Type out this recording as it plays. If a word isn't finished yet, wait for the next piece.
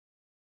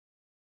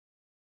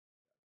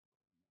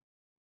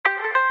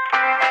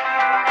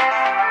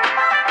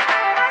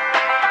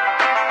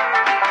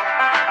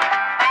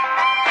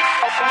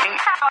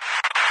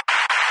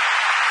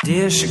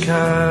Dear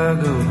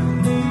Chicago.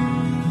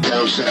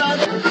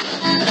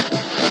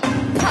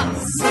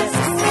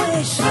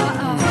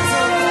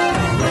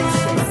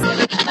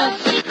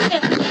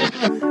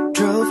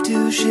 Drove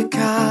to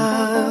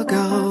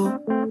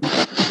Chicago.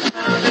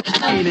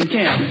 In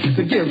camp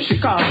to give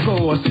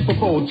Chicago a Super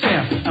Bowl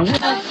champ.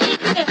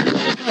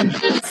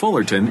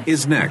 Fullerton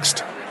is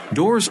next.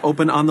 Doors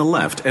open on the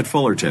left at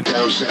Fullerton.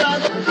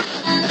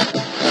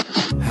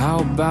 How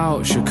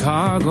about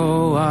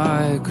Chicago?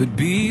 I could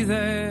be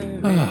there.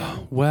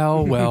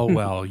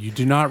 Well. You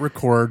do not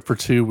record for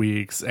 2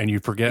 weeks and you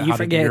forget how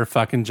to do your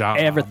fucking job.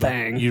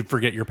 Everything. You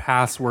forget your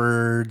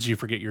passwords. You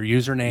forget your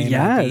username.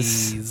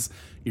 Yes. IDs,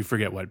 you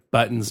forget what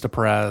buttons to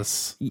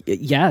press.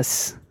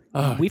 Yes.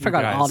 We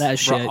forgot all that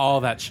shit.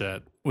 All that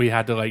shit. We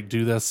had to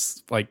do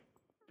this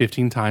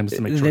 15 times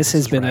to make sure this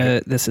has been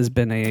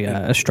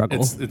a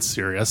struggle. It's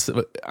serious.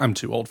 I'm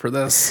too old for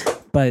this.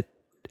 But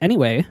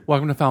anyway,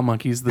 welcome to Foul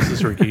Monkeys. This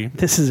is Ricky.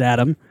 This is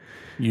Adam.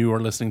 You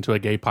are listening to a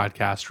gay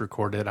podcast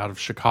recorded out of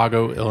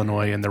Chicago,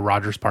 Illinois, in the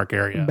Rogers Park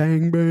area.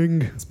 Bang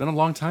bang. It's been a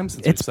long time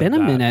since it's been a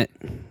minute.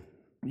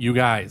 You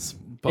guys,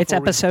 it's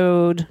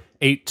episode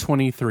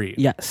 823.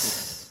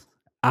 Yes,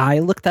 I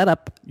looked that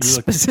up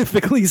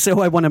specifically, so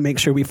I want to make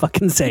sure we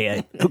fucking say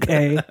it.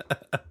 Okay.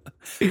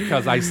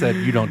 Because I said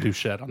you don't do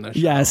shit on this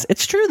show. Yes,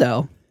 it's true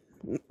though.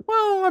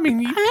 Well, I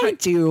mean, I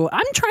do.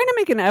 I'm trying to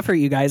make an effort,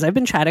 you guys. I've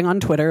been chatting on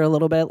Twitter a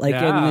little bit, in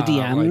the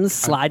DMs,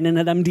 sliding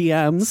into them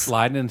DMs.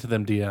 Sliding into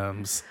them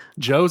DMs.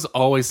 Joe's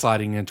always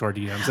sliding into our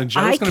DMs, and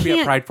Joe's going to be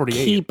at Pride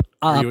 48. Keep up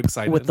Are you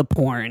excited? with the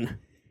porn.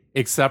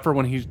 Except for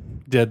when he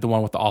did the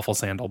one with the awful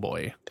sandal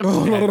boy.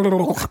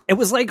 It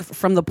was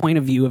from the point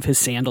of view of his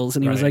sandals,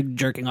 and he was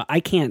jerking off.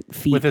 I can't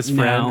feed with his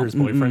friend or his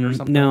boyfriend or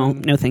something.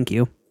 No, thank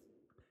you.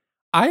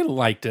 I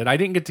liked it. I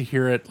didn't get to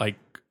hear it.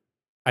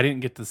 I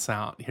didn't get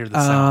hear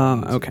the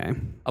sound. Okay.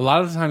 A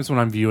lot of the times when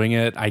I'm viewing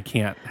it, I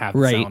can't have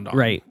the sound on.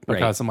 Right.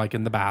 Because I'm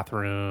in the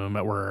bathroom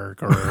at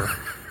work or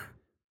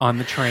on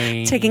the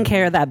train. Taking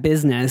care of that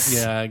business.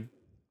 Yeah,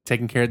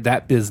 taking care of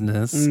that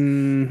business.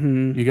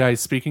 Mm-hmm. You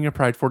guys, speaking of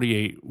Pride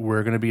 48,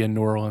 we're going to be in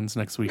New Orleans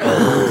next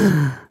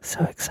weekend.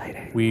 So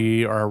exciting.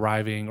 We are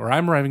arriving, or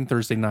I'm arriving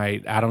Thursday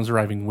night. Adam's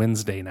arriving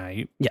Wednesday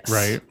night. Yes.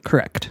 Right?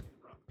 Correct.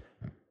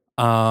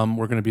 We're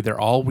going to be there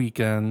all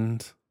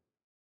weekend.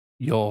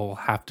 You'll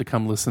have to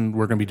come listen.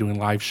 We're going to be doing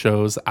live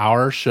shows.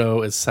 Our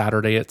show is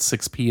Saturday at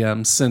 6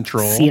 p.m.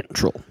 Central.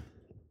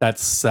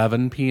 That's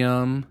 7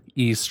 p.m.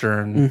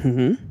 Eastern.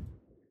 Mm-hmm.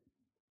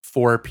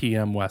 4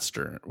 p.m.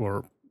 Western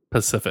or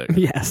Pacific.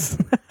 Yes.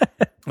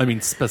 I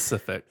mean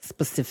specific.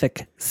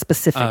 Specific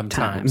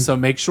time. So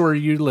make sure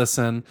you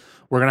listen.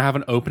 We're going to have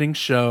an opening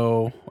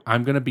show.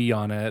 I'm going to be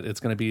on it. It's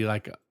going to be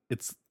I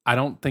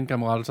don't think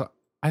I'm allowed to talk.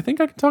 I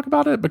think I can talk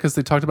about it because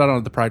they talked about it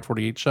on the Pride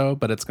 48 show,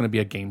 but it's going to be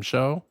a game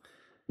show.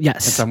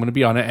 Yes. And so I'm going to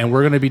be on it, and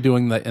we're going to be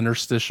doing the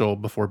interstitial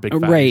before Big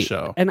Fat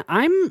Show. And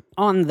I'm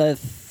on the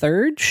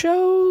third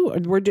show.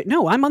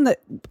 I'm on the...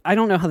 I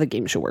don't know how the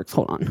game show works.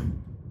 Hold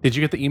on. Did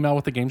you get the email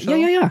with the game show?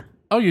 Yeah.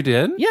 Oh, you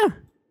did? Yeah.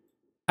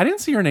 I didn't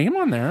see your name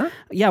on there.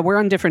 Yeah, we're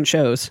on different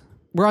shows.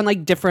 We're on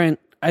different...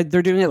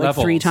 they're doing it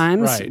levels. 3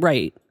 times.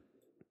 Right.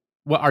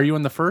 What, are you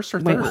on the first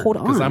or third? Wait, hold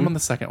on. Because I'm on the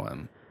second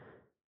one.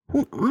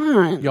 Hold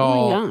on.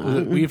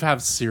 Y'all, we've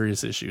have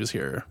serious issues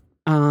here.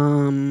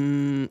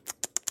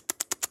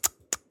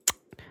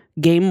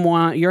 Game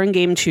 1, you're in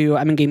game 2,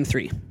 I'm in game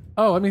 3.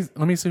 Oh, let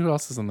me see who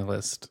else is on the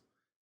list.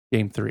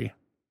 Game 3.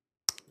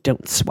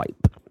 Don't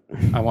swipe.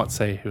 I won't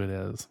say who it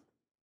is.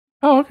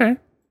 Oh, okay.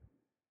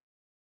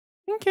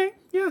 Okay,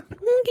 yeah.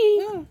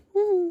 Okay.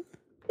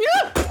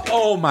 Yeah.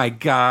 Oh my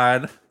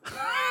God.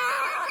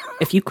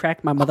 If you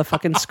crack my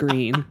motherfucking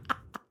screen.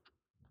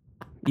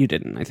 You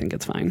didn't, I think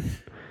it's fine.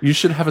 You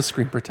should have a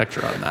screen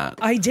protector on that.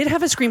 I did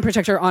have a screen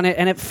protector on it,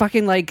 and it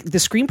fucking the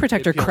screen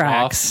protector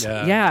cracks.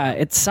 Yeah,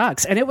 it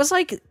sucks. And it was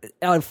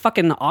a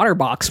fucking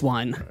OtterBox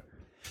one.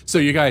 So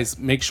you guys,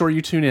 make sure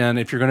you tune in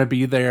if you're going to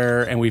be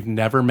there and we've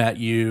never met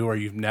you or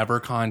you've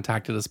never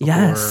contacted us before.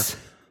 Yes.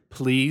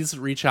 Please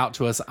reach out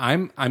to us.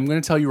 I'm going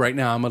to tell you right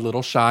now, I'm a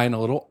little shy and a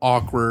little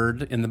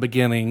awkward in the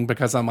beginning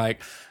because I'm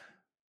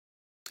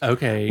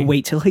okay.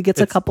 Wait till he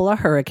gets a couple of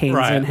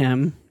hurricanes in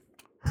him.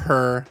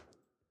 Hurricanes.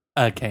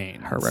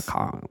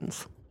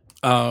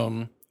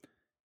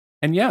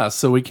 And yeah,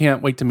 so we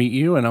can't wait to meet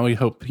you, and we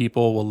hope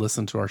people will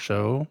listen to our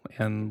show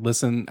and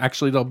listen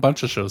actually to a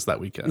bunch of shows that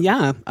weekend.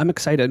 Yeah, I'm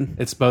excited.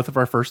 It's both of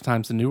our first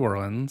times in New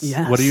Orleans.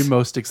 Yes. What are you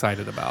most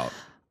excited about?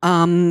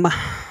 I'm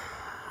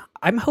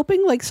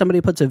hoping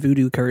somebody puts a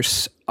voodoo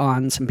curse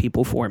on some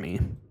people for me.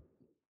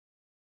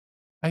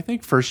 I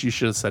think first you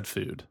should have said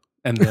food,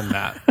 and then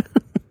that.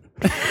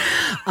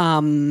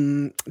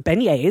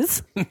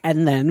 Beignets,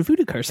 and then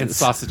voodoo curses. And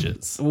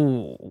sausages.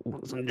 Ooh,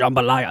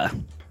 jambalaya.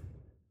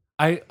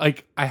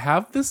 I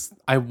have this.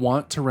 I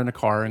want to rent a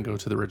car and go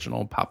to the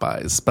original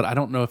Popeyes, but I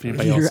don't know if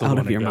anybody else will out want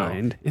of to your go.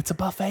 mind. It's a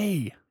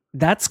buffet.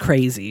 That's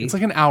crazy. It's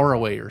an hour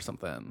away or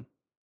something.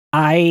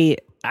 I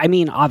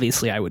mean,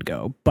 obviously I would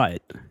go,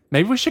 but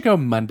maybe we should go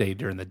Monday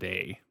during the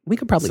day. We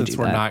could probably do that. Since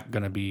we're not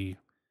going to be.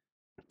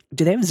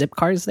 Do they have zip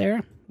cars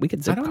there? We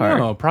could zip I don't car.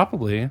 know,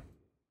 probably.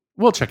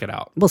 We'll check it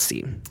out. We'll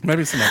see.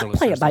 Maybe some other listeners.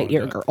 Play it by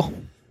ear, do girl.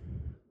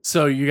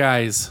 So you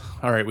guys,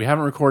 all right, we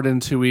haven't recorded in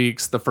 2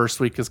 weeks. The first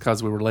week is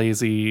because we were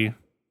lazy.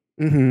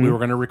 Mm-hmm. We were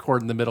going to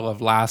record in the middle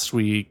of last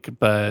week,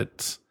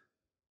 but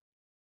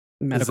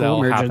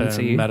Medical emergency.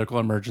 Happened. Medical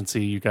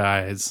emergency, you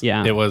guys.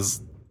 Yeah.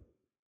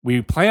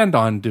 We planned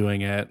on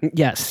doing it.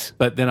 Yes.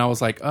 But then I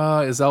was like,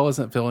 Izelle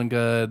isn't feeling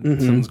good.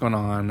 Mm-hmm. Something's going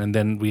on. And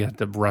then we had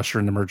to rush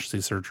her into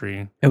emergency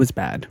surgery. It was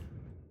bad.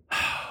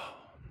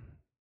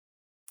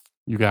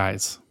 You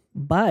guys.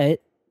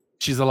 But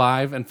she's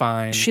alive and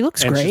fine. She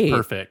looks and great. She's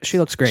perfect. She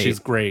looks great. She's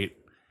great.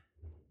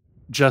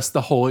 Just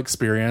the whole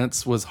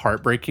experience was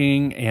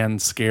heartbreaking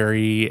and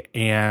scary.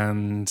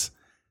 And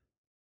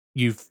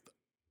you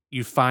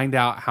find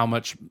out how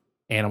much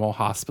animal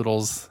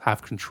hospitals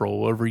have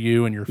control over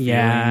you and your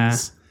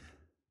feelings.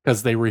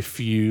 Because they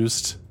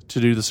refused to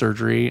do the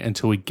surgery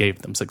until we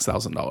gave them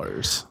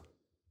 $6,000.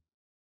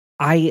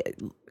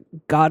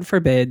 God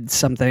forbid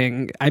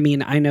something. I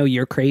mean, I know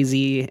you're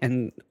crazy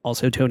and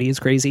also Tony is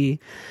crazy,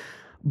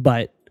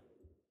 but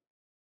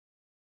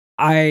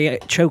I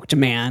choked a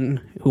man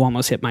who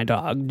almost hit my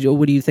dog.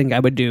 What do you think I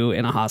would do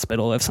in a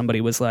hospital if somebody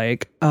was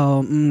like,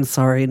 oh,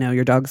 sorry, no,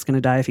 your dog's going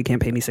to die if you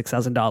can't pay me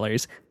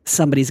 $6,000.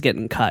 Somebody's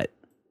getting cut.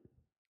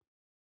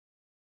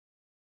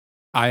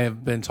 I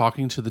have been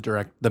talking to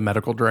the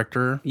medical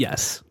director.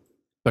 Yes.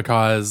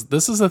 Because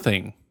this is the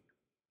thing.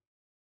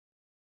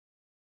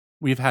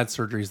 We've had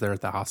surgeries there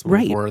at the hospital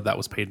before that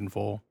was paid in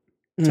full.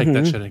 Take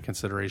that shit into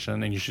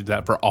consideration, and you should do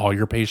that for all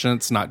your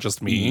patients, not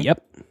just me.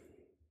 Yep.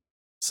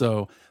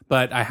 So,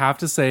 but I have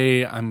to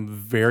say, I'm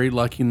very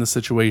lucky in the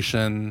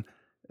situation.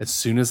 As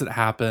soon as it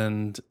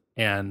happened,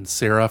 and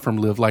Sarah from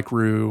Live Like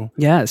Rue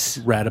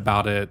read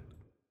about it,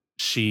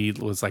 she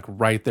was like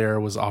right there,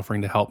 was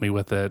offering to help me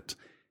with it.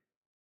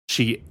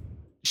 She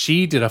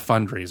did a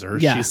fundraiser.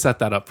 Yeah. She set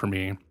that up for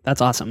me.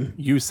 That's awesome.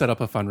 You set up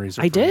a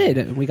fundraiser. I did.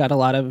 Me. We got a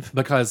lot of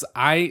because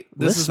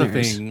this is the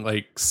thing.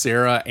 Like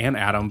Sarah and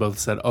Adam both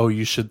said, "Oh,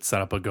 you should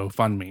set up a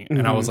GoFundMe,"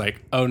 and I was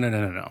like, "Oh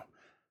no,"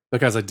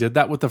 because I did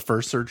that with the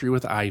first surgery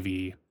with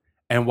Ivy.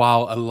 And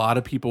while a lot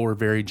of people were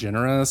very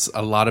generous,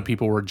 a lot of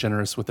people were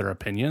generous with their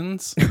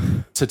opinions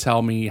to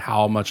tell me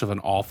how much of an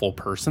awful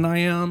person I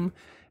am.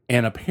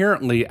 And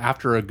apparently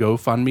after a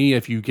GoFundMe,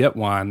 if you get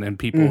one and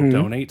people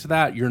donate to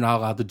that, you're not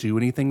allowed to do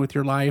anything with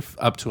your life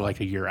up to like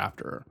a year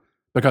after.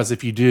 Because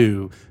if you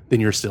do,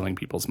 then you're stealing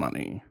people's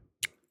money.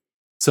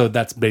 So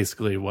that's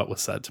basically what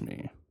was said to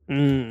me.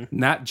 And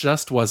that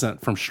just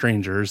wasn't from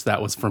strangers.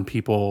 That was from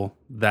people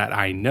that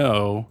I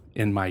know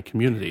in my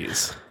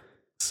communities.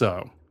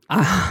 So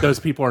those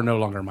people are no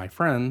longer my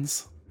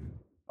friends,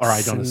 or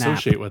I don't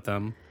associate with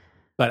them.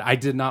 But I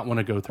did not want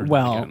to go through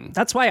that again.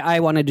 That's why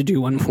I wanted to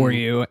do one for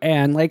you.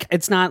 And like,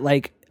 it's not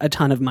like a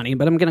ton of money,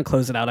 but I'm going to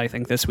close it out, I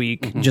think, this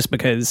week, just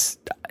because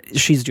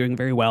she's doing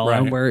very well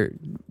and we're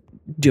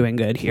doing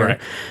good here.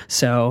 Right.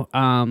 So,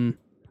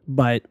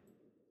 but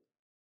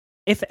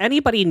if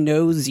anybody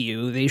knows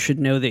you, they should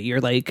know that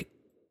you're like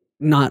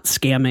not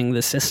scamming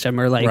the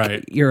system or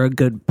like you're a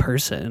good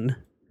person.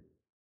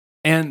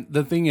 And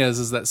the thing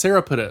is that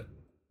Sarah put it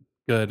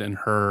good in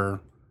her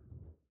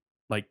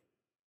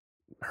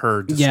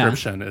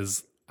description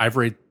is I've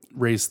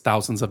raised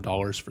thousands of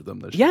dollars for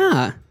them this year.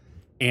 Yeah.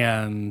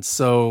 And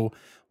so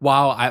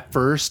while at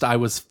first I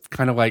was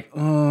kind of like,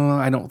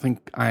 I don't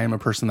think I am a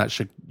person that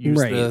should use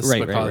this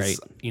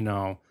because, you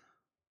know,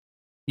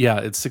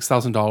 it's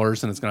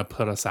 $6,000 and it's going to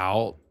put us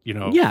out, you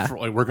know,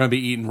 we're going to be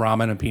eating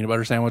ramen and peanut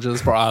butter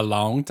sandwiches for a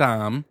long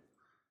time.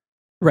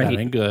 Right. That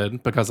ain't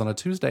good because on a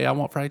Tuesday I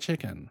want fried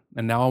chicken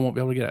and now I won't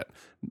be able to get it.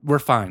 We're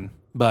fine.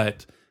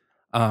 But,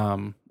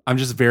 I'm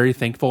just very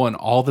thankful, and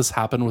all this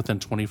happened within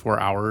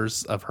 24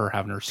 hours of her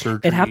having her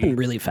surgery. It happened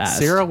really fast.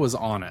 Sarah was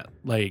on it.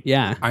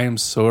 I am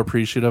so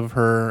appreciative of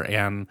her,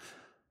 and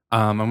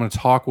I'm going to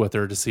talk with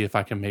her to see if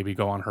I can maybe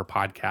go on her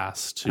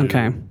podcast to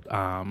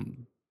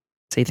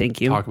say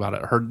thank you. Talk about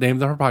it. Her name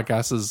of her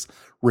podcast is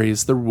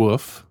Raise the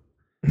Woof,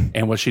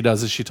 and what she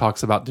does is she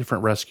talks about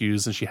different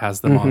rescues, and she has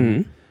them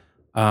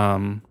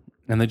on,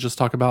 and they just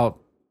talk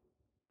about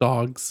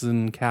dogs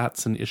and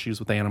cats and issues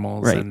with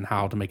animals and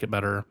how to make it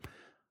better.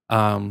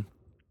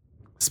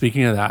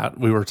 Speaking of that,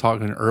 we were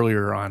talking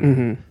earlier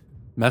on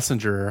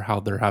Messenger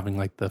how they're having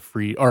like the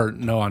free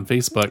on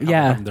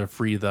Facebook. They're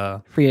free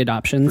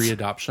adoptions.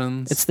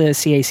 It's the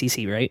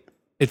CACC, right?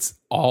 It's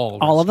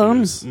all of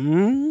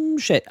them.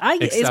 Shit,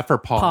 except for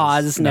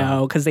Paws.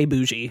 No, because they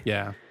bougie.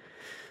 Yeah,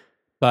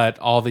 but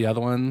all the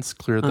other ones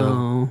clear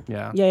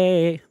the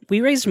Yay!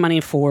 We raised money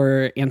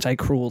for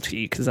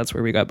anti-cruelty because that's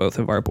where we got both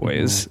of our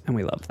boys, and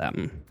we love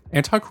them.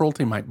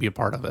 Anti-cruelty might be a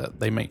part of it.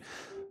 They may.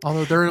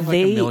 Although they're like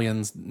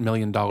 $1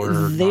 million.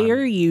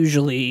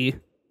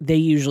 They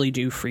usually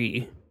do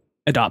free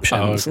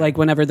adoptions. Like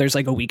whenever there's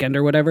like a weekend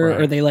or whatever,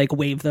 or they like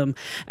waive them.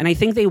 And I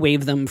think they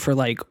waive them for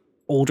like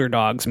older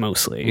dogs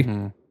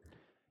mostly.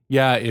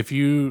 Yeah, the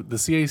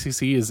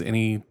CACC is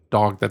any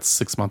dog that's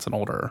 6 months and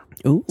older.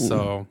 Ooh.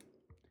 So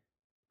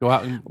go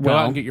out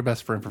and get your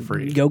best friend for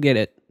free. Go get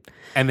it.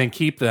 And then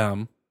keep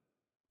them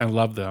and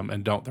love them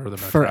and don't throw them in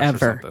the forever.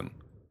 trash or something.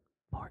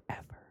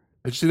 Forever.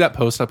 Did you see that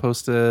post I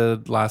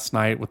posted last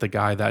night with the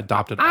guy that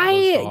adopted all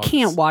those dogs?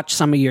 Can't watch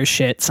some of your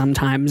shit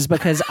sometimes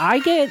because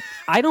I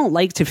don't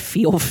like to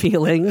feel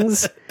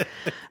feelings,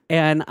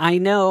 and I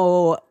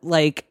know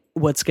like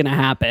what's gonna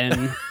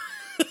happen.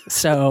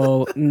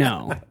 So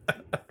no.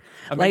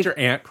 I made your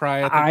aunt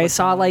cry. I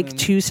saw like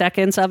 2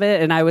 seconds of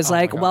it, and I was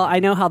like, "Well, I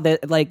know how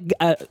that." Like,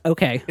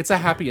 okay, it's a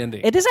happy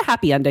ending. It is a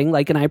happy ending.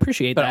 Like, and I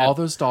appreciate that. But all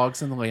those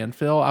dogs in the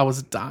landfill, I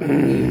was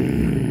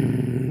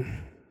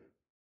dying.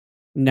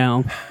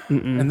 No.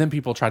 And then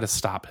people try to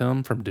stop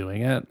him from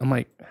doing it. I'm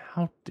like,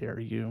 how dare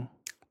you?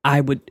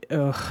 I would.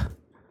 Ugh.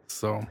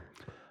 So,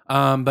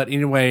 but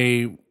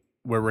anyway,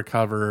 we're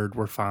recovered.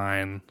 We're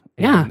fine.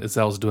 Yeah. And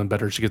Izelle's doing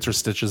better. She gets her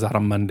stitches out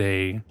on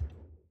Monday.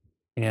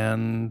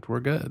 And we're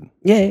good.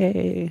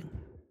 Yay.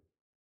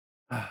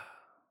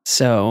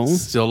 So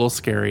still a little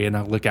scary, and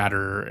I look at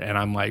her and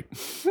I'm like,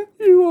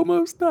 you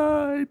almost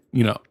died.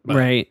 You know.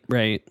 Right.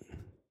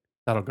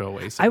 That'll go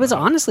away. I was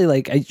honestly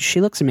like,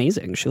 she looks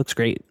amazing. She looks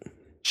great.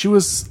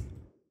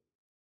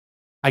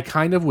 I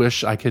kind of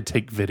wish I could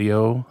take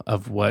video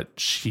of what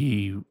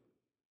she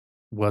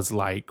was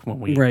like when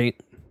we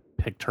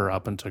picked her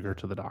up and took her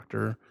to the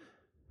doctor.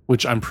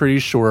 Which I'm pretty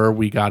sure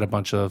we got a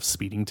bunch of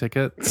speeding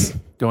tickets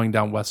going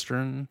down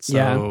Western.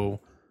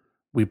 So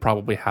we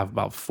probably have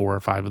about 4 or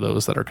 5 of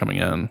those that are coming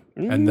in.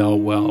 And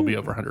they'll be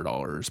over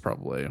 $100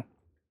 probably.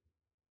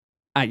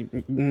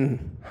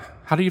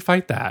 How do you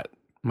fight that?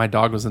 My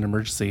dog was an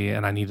emergency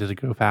and I needed to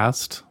go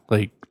fast.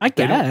 Like, I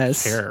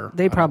guess. They don't care.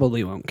 They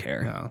probably won't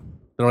care. Yeah.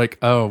 They're like,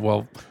 oh,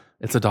 well,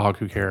 it's a dog.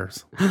 Who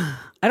cares? I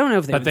don't know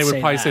if they would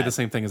would probably that. say the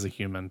same thing as a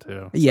human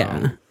too.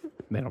 Yeah. So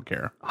they don't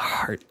care.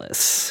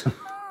 Heartless.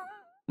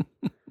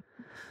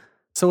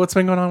 So what's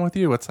been going on with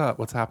you? What's up?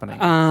 What's happening?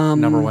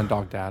 Number one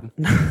dog dad.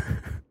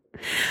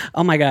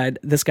 Oh my God.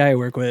 This guy I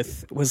work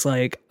with was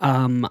like,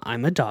 I'm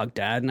a dog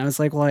dad. And I was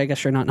like, well, I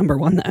guess you're not number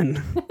one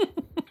then.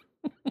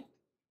 I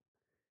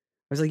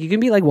was like, you can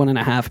be like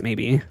 1.5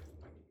 maybe.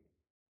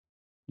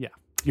 Yeah.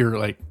 You're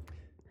like,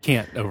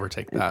 can't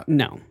overtake that.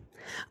 No.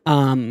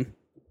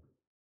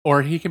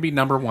 Or he can be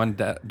number one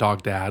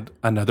dog dad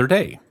another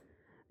day.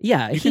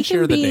 Yeah, he can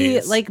share be the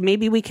days. like,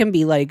 maybe we can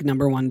be like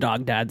number one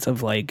dog dads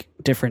of like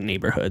different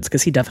neighborhoods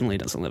because he definitely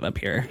doesn't live up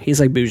here.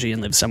 He's like bougie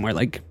and lives somewhere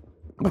like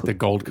the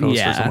Gold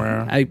Coast or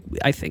somewhere.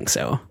 I think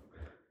so.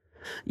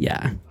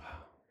 Yeah,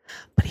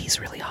 but he's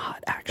really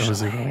hot. Actually,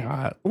 was he really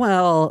hot?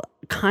 Well,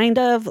 kind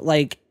of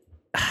like.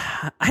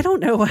 I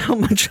don't know how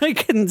much I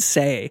can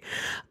say.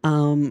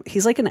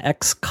 He's like an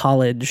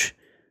ex-college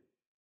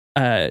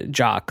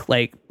jock,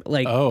 like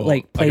played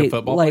a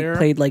football player?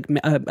 played like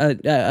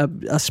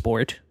a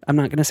sport. I'm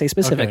not going to say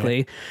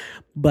specifically,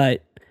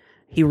 but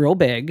he real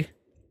big.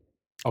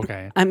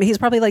 Okay. I mean, he's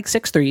probably like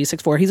 6'3",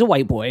 6'4". He's a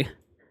white boy.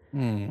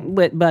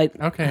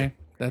 But okay,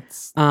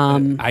 that's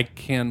I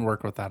can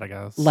work with that, I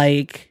guess.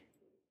 Like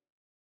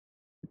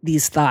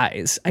these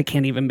thighs, I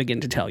can't even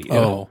begin to tell you.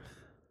 Oh,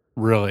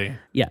 really?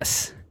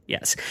 Yes.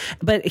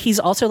 But he's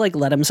also like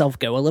let himself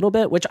go a little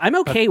bit, which I'm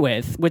okay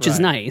with, which is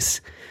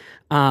nice.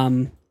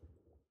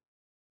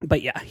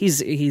 But yeah,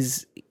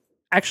 he's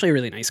actually a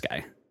really nice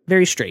guy.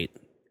 Very straight.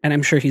 And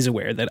I'm sure he's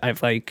aware that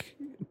I've like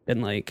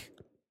been like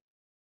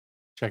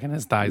checking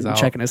his thighs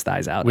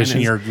out. Wishing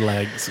your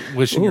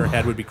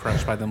head would be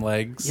crushed by them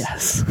legs.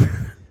 Yes.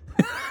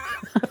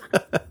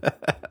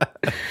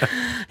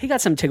 He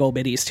got some tiggle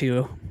bitties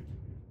too.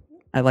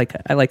 I like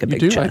a big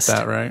chest. Like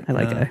that, right?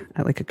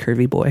 I like a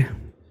curvy boy.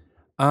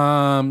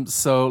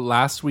 So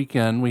last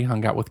weekend we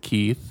hung out with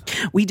Keith.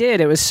 We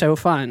did. It was so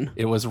fun.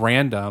 It was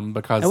random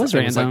because it was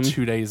like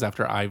 2 days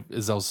after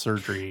Izelle's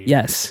surgery.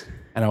 Yes.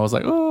 And I was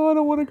like, oh, I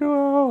don't want to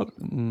go out.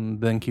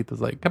 And then Keith was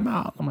like, come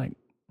out. I'm like,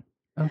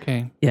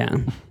 okay. Yeah.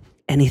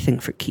 Anything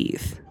for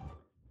Keith.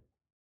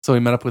 So we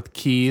met up with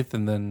Keith,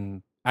 and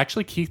then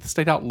actually Keith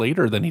stayed out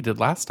later than he did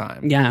last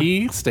time. Yeah.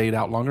 He stayed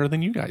out longer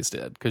than you guys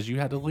did because you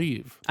had to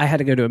leave. I had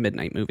to go to a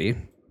midnight movie.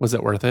 Was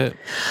it worth it?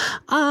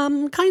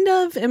 Kind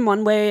of in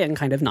one way and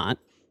kind of not.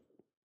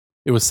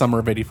 It was Summer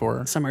of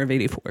 84. Summer of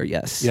 84,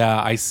 yes.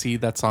 Yeah, I see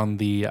that's on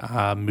the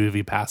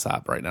Movie Pass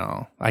app right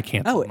now. I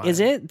can't. Oh, is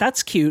it?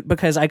 That's cute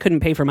because I couldn't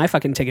pay for my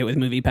fucking ticket with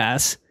Movie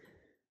Pass.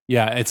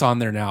 Yeah, it's on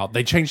there now.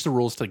 They changed the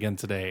rules again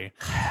today.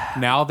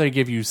 Now they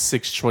give you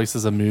 6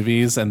 choices of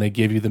movies, and they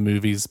give you the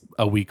movies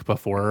a week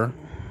before.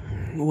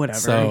 Whatever.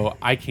 So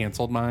I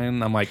canceled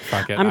mine. I'm like,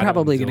 fuck it. I'm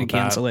probably going to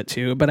cancel it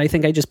too, but I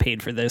think I just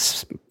paid for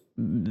this.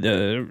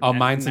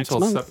 Mine's until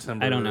month?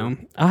 September. I don't know.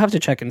 I'll have to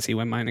check and see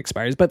when mine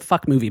expires, but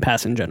fuck Movie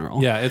Pass in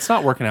general. Yeah, it's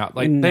not working out.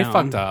 Like they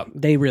fucked up.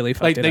 They really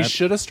fucked it up. They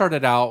should have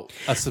started out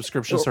a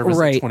subscription service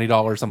at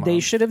 $20 a month.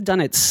 They should have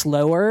done it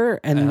slower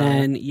and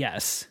then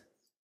yes.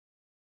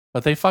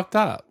 But they fucked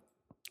up.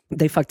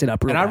 They fucked it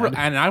up real bad.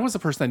 And I was a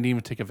person that didn't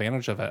even take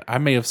advantage of it. I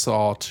may have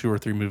saw 2 or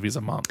 3 movies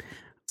a month.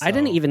 So. I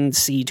didn't even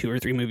see 2 or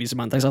 3 movies a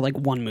month. I saw like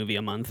 1 movie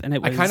a month, and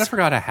it was. I kind of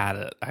forgot I had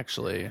it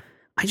actually.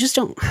 I just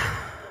don't.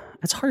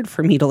 It's hard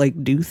for me to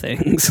like do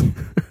things.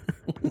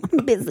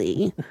 I'm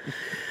busy.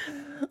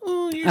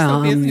 Oh, you're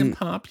so busy and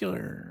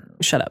popular.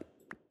 Shut up.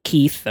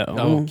 Keith, though.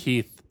 Oh,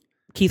 Keith.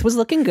 Keith was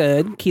looking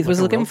good. Keith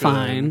was looking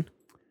fine.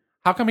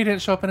 How come he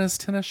didn't show up in his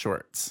tennis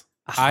shorts?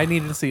 I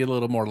needed to see a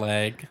little more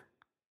leg,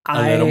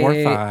 a little more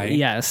thigh.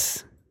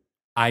 Yes.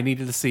 I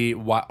needed to see,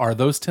 are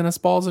those tennis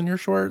balls in your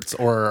shorts,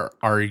 or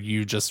are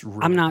you just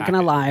really I'm not going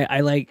to lie.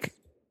 I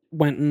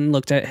went and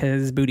looked at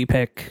his booty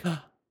pic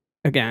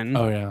again.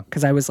 Oh, yeah.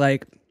 Because I was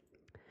like,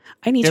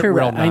 I need to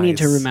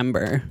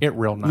remember. It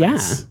real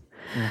nice.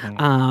 Yeah.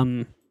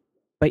 Mm-hmm.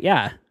 But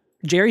yeah,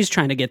 Jerry's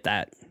trying to get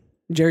that.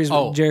 Jerry.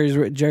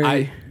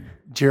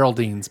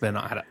 Geraldine's been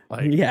on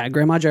it. Yeah,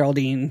 Grandma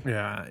Geraldine.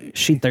 Yeah.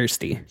 She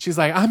thirsty. She's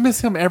like, I miss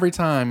him every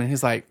time. And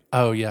he's like,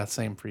 oh, yeah,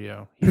 same for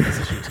you. He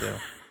misses you too.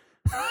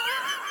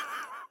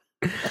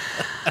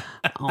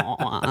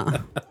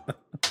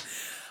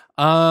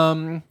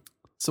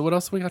 So what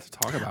else we got to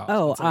talk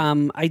about?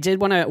 I did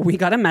want to. We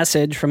got a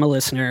message from a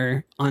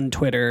listener on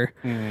Twitter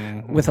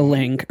with a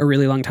link a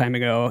really long time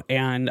ago,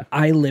 and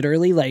I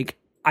literally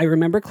I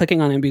remember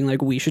clicking on it and being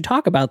like, we should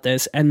talk about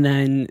this, and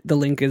then the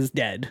link is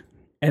dead,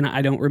 and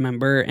I don't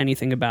remember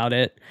anything about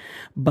it.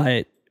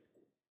 But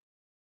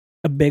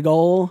a big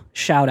ol'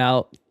 shout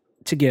out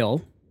to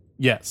Gil.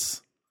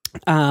 Yes.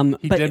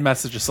 He did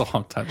message us a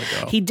long time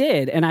ago. He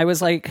did, and I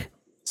was like...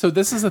 So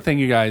this is the thing,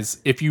 you guys.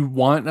 If you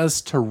want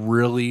us to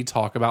really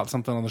talk about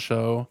something on the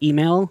show...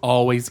 Email?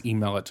 Always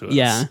email it to us.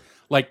 Yeah.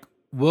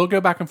 We'll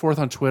go back and forth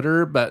on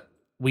Twitter, but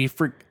we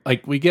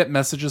get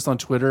messages on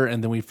Twitter,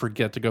 and then we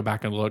forget to go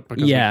back and look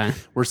because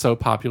we're so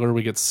popular.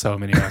 We get so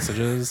many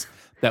messages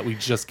that we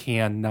just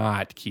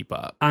cannot keep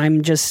up.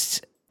 And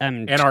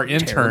our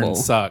intern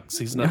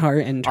sucks. Our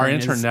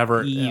intern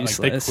never...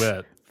 useless. They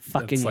quit.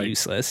 Fucking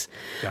useless.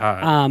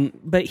 God.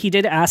 But he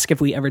did ask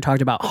if we ever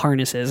talked about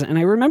harnesses, and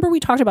I remember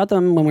we talked about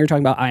them when we were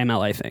talking about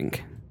IML, I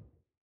think.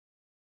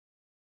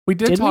 We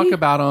did talk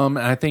about them,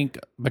 and I think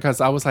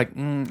because I was like,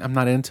 I'm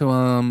not into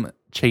them,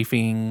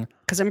 chafing.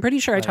 Because I'm pretty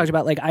sure I talked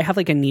about, I have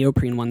a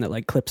neoprene one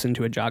that clips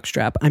into a jock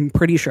strap. I'm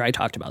pretty sure I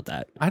talked about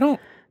that. I don't...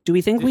 Do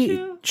we think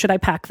should I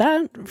pack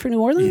that for New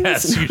Orleans?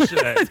 Yes, you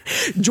should.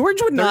 George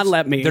would not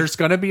let me. There's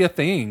going to be a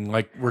thing.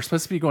 We're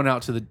supposed to be going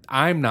out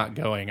I'm not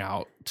going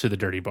out to the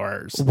dirty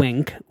bars.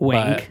 Wink,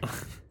 wink.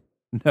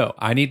 No,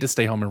 I need to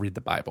stay home and read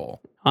the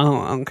Bible.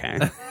 Oh, okay.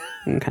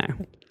 Okay.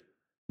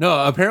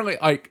 No, apparently,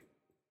 I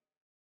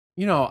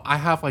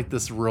have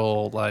this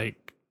real, I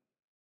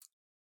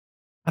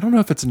don't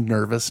know if it's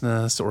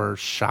nervousness or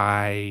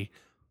shy,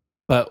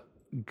 but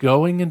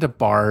going into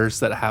bars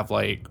that have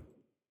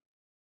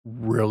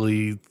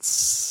really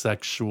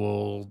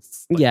sexual,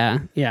 yeah,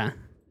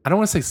 I don't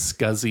want to say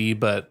scuzzy,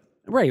 but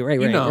right, like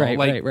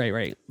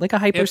a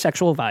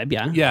hypersexual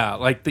vibe,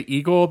 yeah, the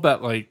Eagle,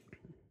 but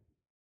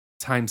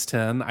times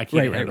 10. I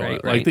can't handle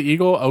it. The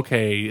Eagle,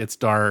 okay, it's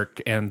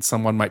dark and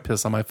someone might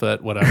piss on my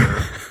foot,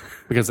 whatever,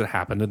 because it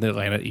happened in the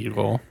Atlanta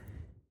Eagle.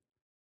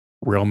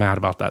 Real mad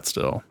about that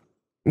still.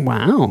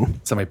 Wow,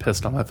 somebody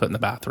pissed on my foot in the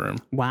bathroom.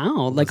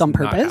 Wow, on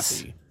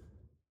purpose?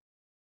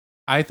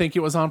 I think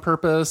it was on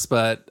purpose,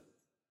 but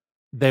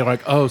they were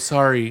like, oh,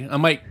 sorry.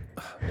 I'm like,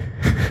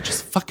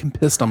 just fucking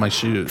pissed on my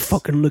shoes.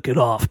 Fucking lick it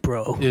off,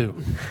 bro.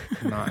 Ew.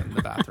 Not in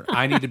the bathroom.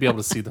 I need to be able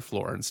to see the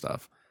floor and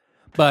stuff.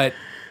 But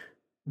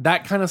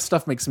that kind of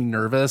stuff makes me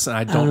nervous, and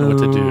I don't know what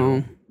to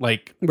do.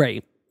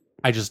 Right.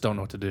 I just don't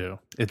know what to do.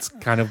 It's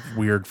kind of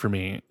weird for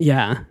me.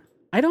 Yeah.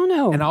 I don't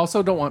know. And I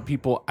also don't want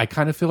people, I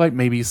kind of feel like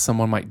maybe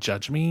someone might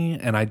judge me,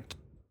 and I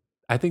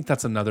think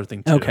that's another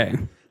thing too. Okay.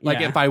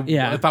 If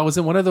I was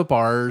in one of the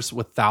bars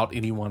without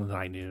anyone that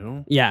I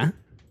knew. Yeah.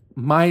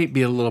 Might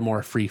be a little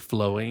more free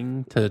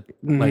flowing to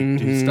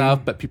do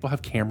stuff, but people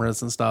have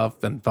cameras and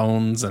stuff and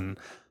phones and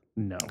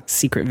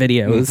secret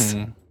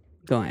videos.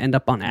 Gonna end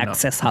up on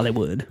Access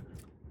Hollywood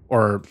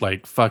or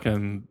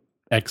fucking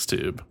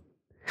XTube.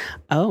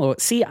 Oh,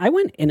 see, I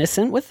went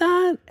innocent with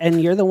that,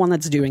 and you're the one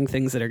that's doing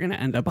things that are gonna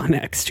end up on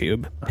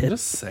XTube. I'm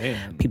just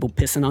saying, people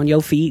pissing on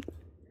your feet.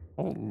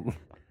 Oh,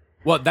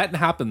 well, that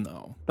happened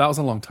though. That was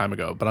a long time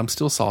ago, but I'm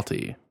still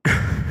salty.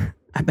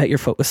 I bet your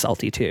foot was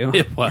salty too.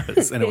 It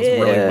was, and it was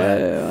really wet.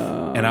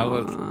 And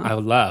I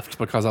left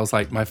because I was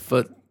like, my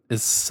foot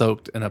is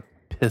soaked in a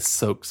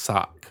piss-soaked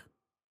sock.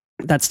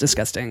 That's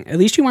disgusting. At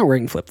least you weren't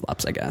wearing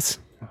flip-flops, I guess.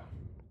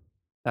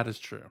 That is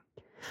true.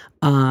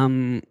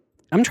 I'm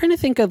trying to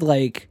think of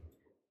I've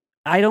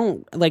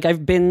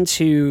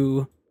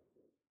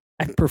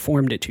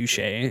performed at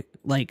Touché,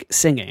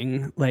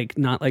 singing,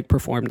 not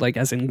performed,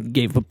 as in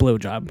gave a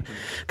blowjob.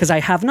 Because I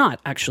have not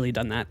actually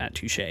done that at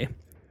Touché.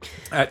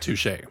 At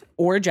Touché.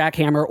 Or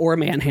Jackhammer or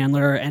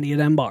Manhandler or any of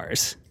them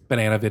bars.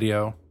 Banana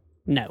Video.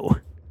 No.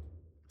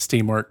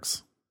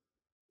 Steamworks.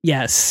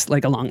 Yes,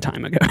 a long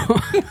time ago.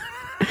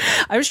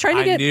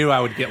 I knew I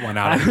would get one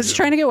out. I was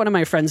trying to get one of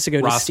my friends to go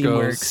Roscoe's. to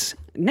Steamworks.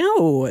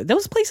 No,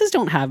 those places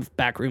don't have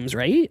back rooms,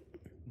 right?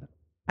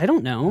 I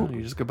don't know.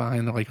 You just go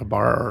behind a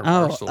bar or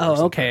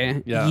Oh,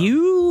 okay. Yeah.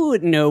 You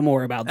know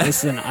more about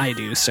this than I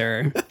do,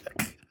 sir. Do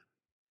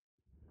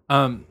you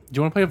want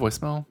to play a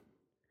voicemail?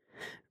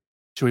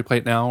 Should we play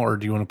it now, or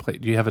do you want to play?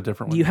 Do you have a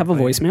different one? Do you have a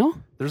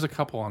voicemail? There's a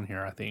couple on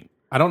here, I think.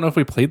 I don't know if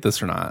we played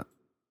this or not.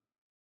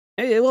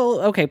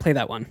 Well, okay, play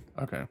that one.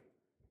 Okay.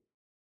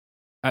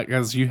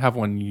 Because you have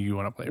one you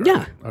want to play, right?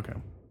 Yeah. Okay.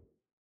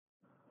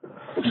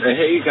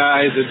 Hey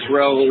guys, it's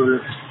Rel.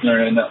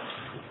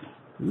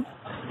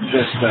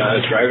 Just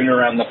driving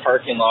around the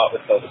parking lot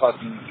with the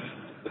fucking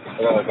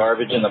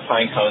garbage and the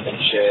pine cones and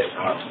shit.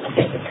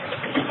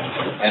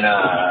 And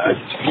I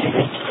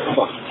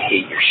fucking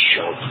hate your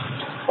show.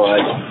 But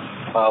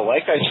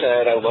like I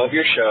said, I love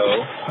your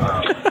show.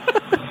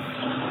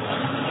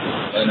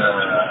 And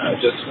I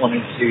just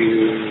wanted to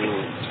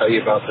tell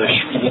you about the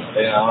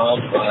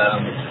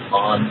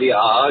on the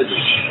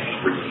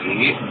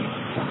Street.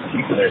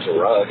 There's a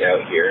rug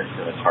out here in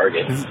the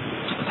Target. So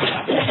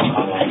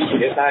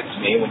get back to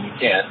me when you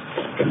can.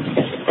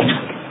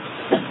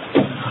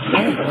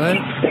 What?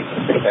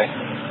 Okay.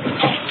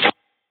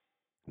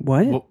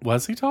 What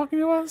was he talking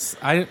to us?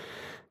 I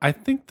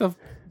think the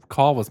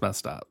call was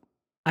messed up.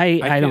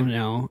 I don't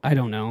know.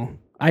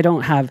 I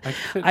don't have.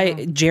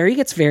 Jerry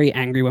gets very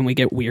angry when we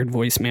get weird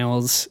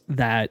voicemails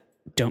that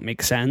don't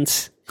make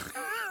sense.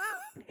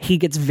 He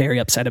gets very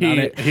upset about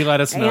it. He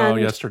let us know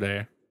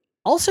yesterday.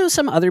 Also,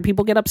 some other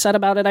people get upset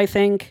about it, I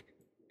think.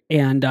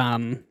 And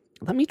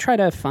let me try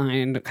to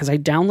find, because I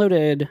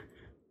downloaded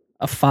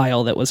a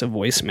file that was a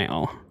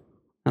voicemail.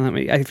 And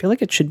I feel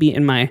like it should be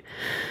in my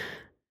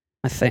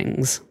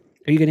things.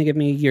 Are you going to give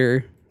me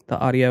the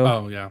audio?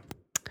 Oh, yeah.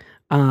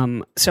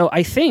 So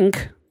I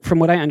think, from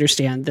what I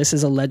understand, this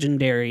is a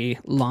legendary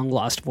long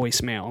lost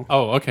voicemail.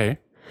 Oh, okay.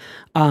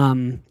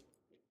 From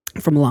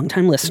a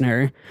longtime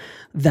listener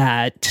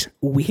that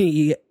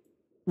we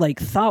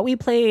thought we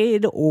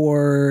played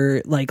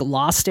or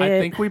lost it. I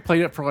think we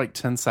played it for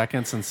 10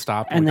 seconds and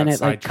stopped, and then it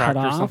sidetracked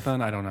cut or off.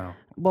 something. I don't know.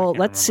 Well,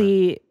 let's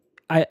see.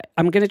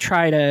 I'm gonna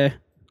try to.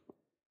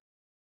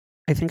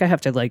 I think I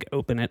have to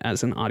open it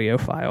as an audio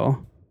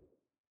file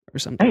or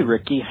something. Hey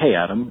Ricky, hey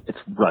Adam, it's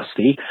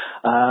Rusty.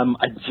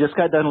 I just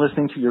got done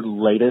listening to your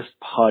latest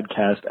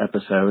podcast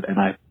episode, and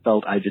I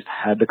felt I just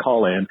had to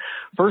call in.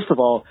 First of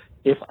all,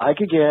 if I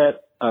could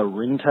get a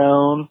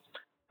ringtone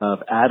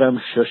of Adam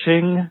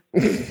shushing,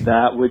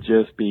 that would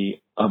just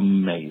be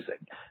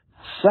amazing.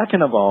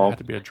 Second of all, it had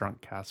to be a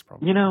drunk cast,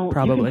 probably. You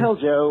can tell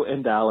Joe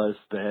in Dallas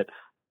that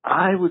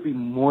I would be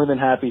more than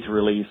happy to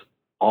release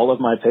all of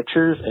my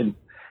pictures and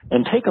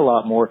take a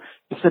lot more,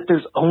 except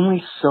there's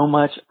only so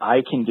much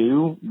I can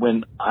do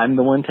when I'm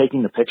the one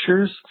taking the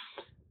pictures.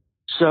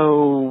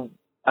 So,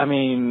 I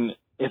mean,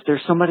 if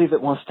there's somebody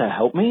that wants to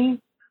help me,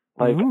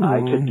 I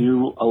could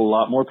do a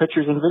lot more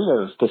pictures and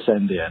videos to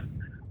send in.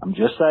 I'm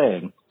just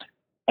saying.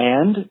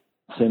 And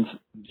since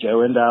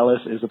Joe in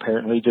Dallas is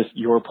apparently just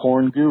your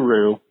porn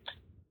guru,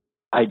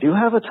 I do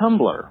have a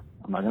Tumblr.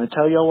 I'm not going to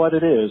tell you what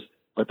it is,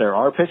 but there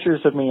are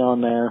pictures of me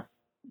on there,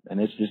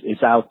 and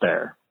it's out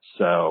there.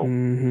 So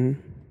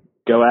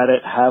go at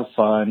it, have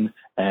fun,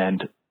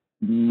 and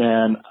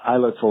man, I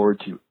look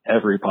forward to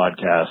every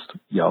podcast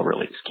y'all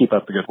release. Keep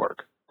up the good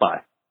work.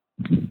 Bye.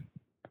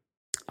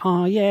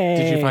 Oh, yay.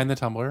 Did you find the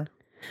Tumblr?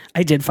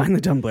 I did find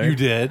the Tumblr. You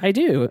did? I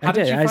do. How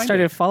did you find I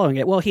started it? following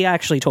it. Well, he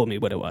actually told me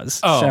what it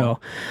was. Oh. So,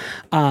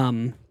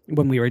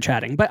 when we were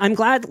chatting. But I'm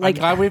glad I'm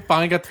glad we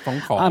finally got the phone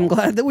call. I'm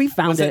glad that we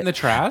found was it in the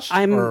trash?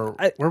 Or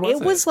where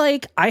was it? It was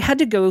I had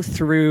to go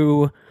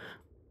through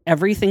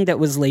everything that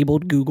was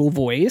labeled Google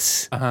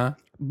Voice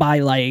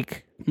by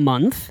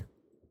month.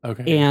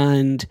 Okay.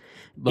 And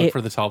look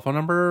for the telephone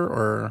number,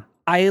 or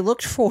I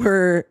looked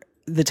for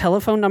the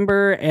telephone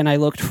number, and I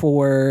looked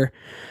for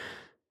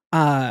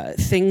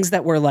things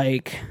that were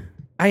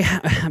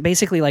I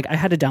basically I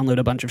had to download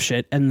a bunch of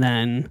shit and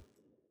then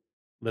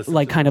listen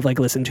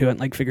to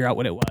it and figure out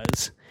what it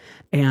was.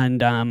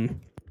 And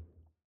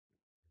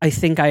I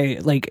think I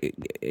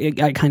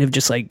kind of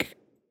just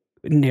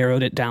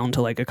narrowed it down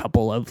to a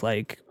couple of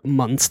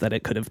months that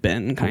it could have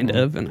been kind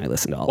of, and I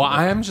listened to all of it. Well,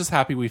 I am just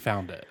happy we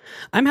found it.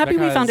 I'm happy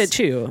we found it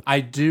too.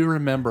 I do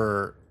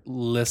remember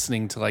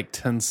listening to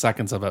 10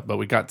 seconds of it, but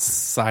we got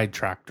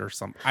sidetracked or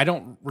something. I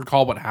don't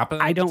recall what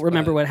happened. I don't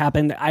remember what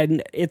happened.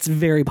 It's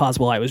very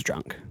possible I was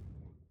drunk.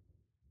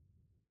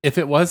 If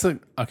it was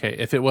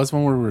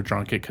when we were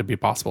drunk, it could be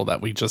possible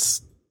that we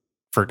just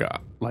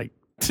forgot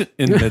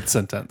in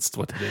mid-sentence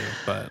what to do,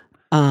 but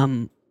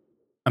I'm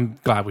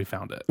glad we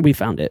found it. We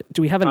found it.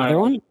 Do we have another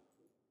one?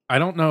 I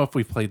don't know if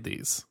we played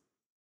these.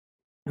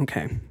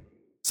 Okay.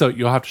 So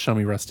you'll have to show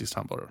me Rusty's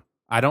Tumblr.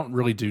 I don't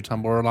really do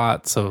Tumblr a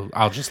lot, so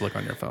I'll just look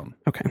on your phone.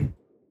 Okay.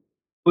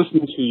 I just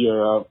listened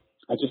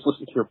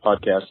to your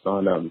podcast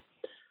on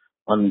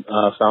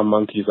Found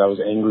Monkeys. I was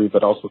angry,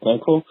 but also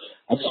thankful.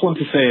 I just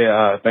wanted to say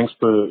thanks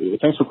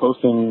for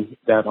posting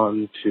that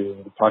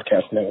onto the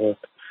podcast network.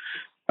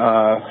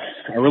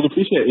 I really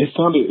appreciate it. It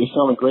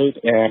sounded great,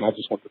 and I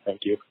just want to thank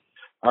you.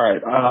 All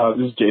right,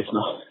 this is Jason.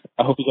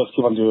 I hope you guys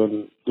keep on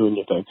doing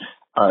your thing.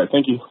 All right,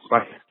 thank you.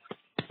 Bye.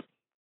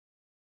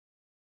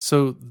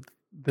 So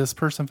this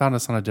person found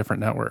us on a different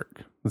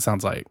network. It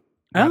sounds like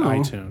on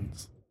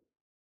iTunes.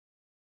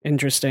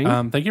 Interesting.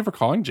 Thank you for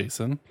calling,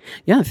 Jason.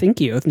 Yeah, thank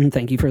you, and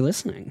thank you for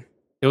listening.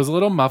 It was a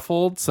little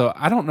muffled, so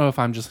I don't know if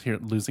I'm just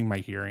losing my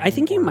hearing. I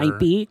think you might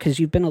be, because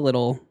you've been a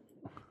little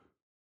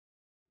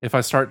If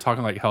I start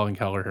talking like Helen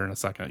Keller here in a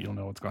second, you'll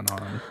know what's going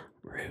on.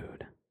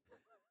 Rude.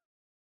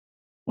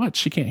 What?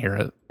 She can't hear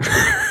it.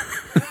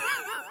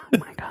 Oh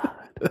my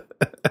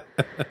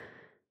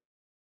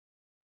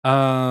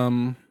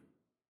God.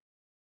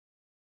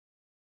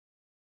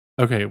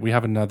 Okay, we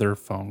have another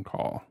phone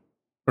call.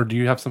 Or do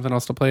you have something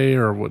else to play,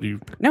 or what do you?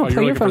 No,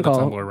 play your phone call.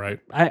 Tumblr, right?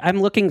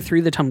 I'm looking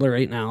through the Tumblr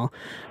right now,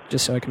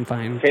 just so I can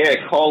find. Hey, I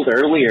called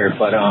earlier,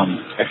 but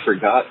I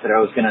forgot that I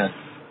was gonna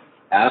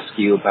ask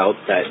you about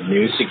that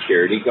new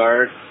security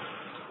guard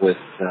with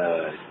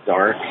the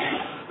dark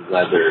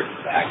leather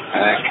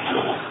backpack.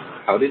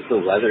 How did the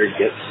leather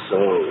get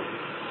so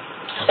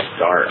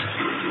dark?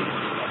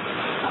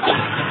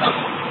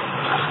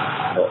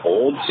 The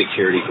old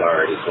security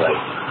guard is like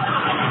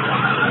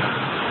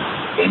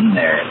in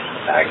there in the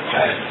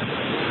backpack,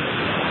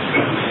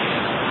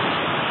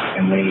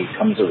 and when he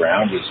comes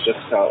around, he's just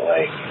got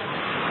like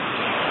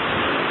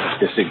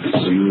this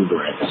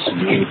exuberant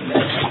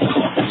smoothness.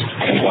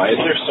 And why is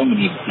there so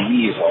many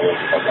bees all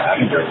over the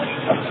lavender when he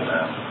comes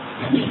around?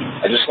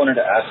 I just wanted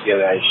to ask you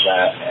guys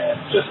that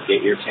and just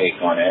get your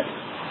take on it.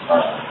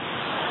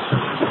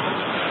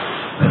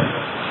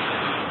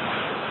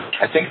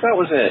 I think that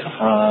was it.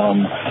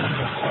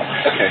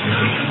 Okay.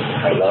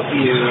 I love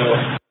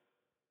you.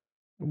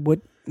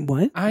 What?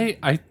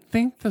 I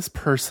think this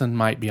person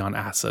might be on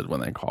acid when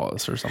they call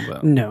us or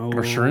something. No.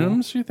 Or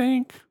shrooms, you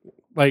think?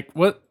 Like,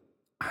 what?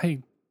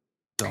 I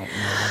don't know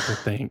what to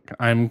think.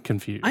 I'm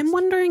confused. I'm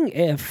wondering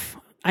if...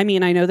 I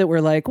mean, I know that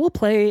we're like, we'll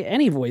play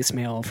any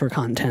voicemail for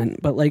content,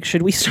 but like,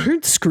 should we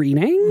start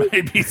screening?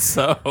 Maybe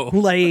so.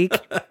 Like,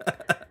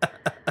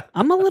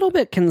 I'm a little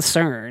bit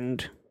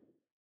concerned.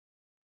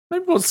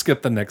 Maybe we'll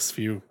skip the next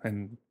few,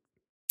 and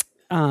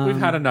we've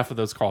had enough of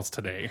those calls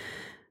today.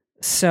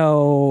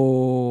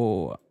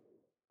 So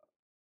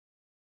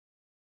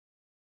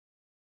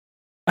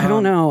I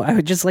don't know. I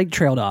would just like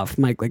trailed off.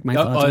 My thoughts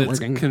aren't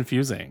working. It's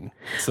confusing.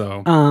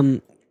 So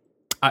go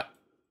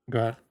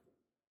ahead.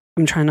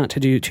 I'm trying not to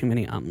do too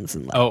many ums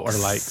and likes. Oh, or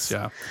likes,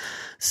 yeah.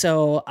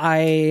 So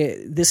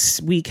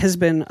this week has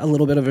been a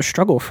little bit of a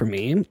struggle for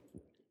me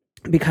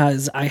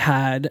because I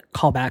had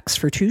callbacks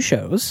for 2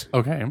 shows.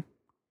 Okay.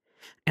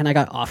 And I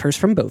got offers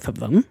from both of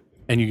them.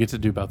 And you get to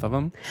do both of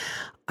them?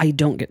 I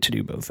don't get to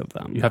do both of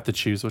them. You have to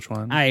choose which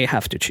one? I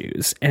have to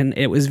choose. And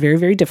it was very,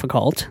 very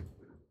difficult.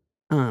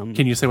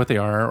 Can you say what they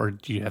are, or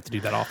do you have to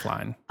do that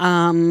offline?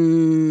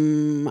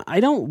 I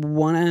don't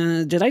want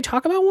to... Did I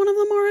talk about one of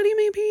them already,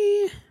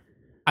 maybe?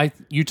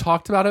 You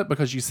talked about it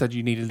because you said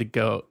you needed to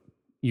go...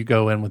 You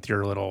go in with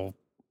your little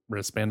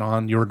wristband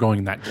on. You were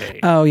going that day.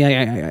 Oh,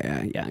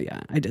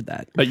 yeah. I did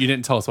that. But you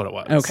didn't tell us what it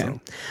was. Okay.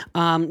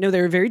 So. No,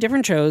 they were very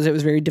different shows. It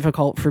was very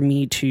difficult for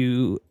me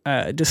to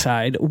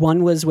decide.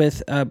 One was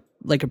with a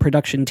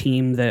production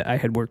team that I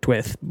had worked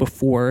with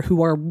before,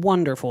 who are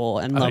wonderful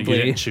and lovely.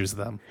 You didn't choose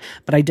them.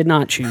 But I did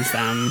not choose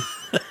them.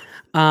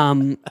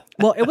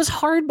 Well, it was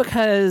hard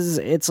because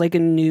it's like a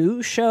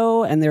new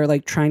show and they're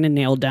like trying to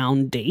nail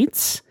down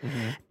dates.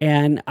 Mm-hmm.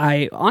 And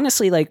I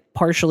honestly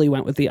partially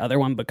went with the other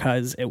one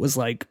because it was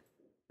like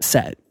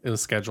set. It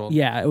was scheduled.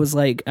 Yeah, it was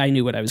like I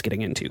knew what I was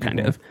getting into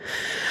kind of.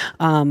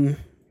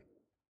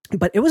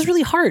 But it was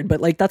really hard,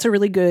 but that's a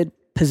really good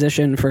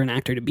position for an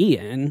actor to be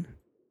in,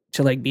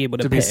 to be able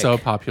to pick. Be so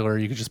popular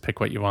you could just pick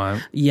what you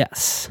want.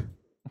 Yes.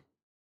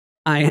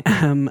 I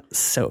am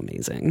so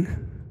amazing.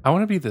 I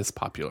want to be this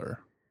popular.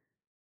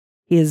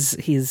 He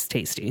is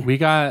tasty. We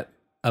got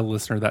a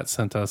listener that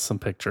sent us some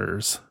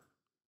pictures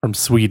from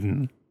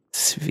Sweden.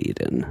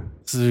 Sweden.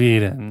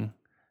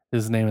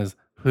 His name is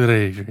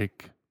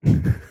Fredrik.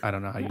 I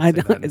don't know how you say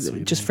that in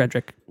Sweden. Just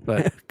Frederick.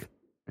 But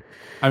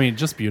I mean,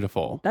 just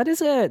beautiful. That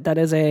is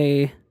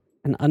an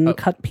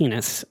uncut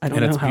penis. I don't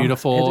know how. And it's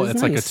beautiful.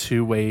 It's nice. Like a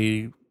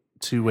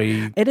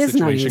two-way It is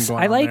nice.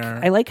 I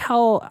like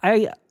how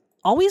I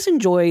always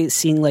enjoy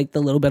seeing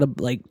the little bit of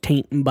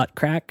taint and butt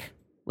crack.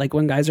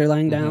 When guys are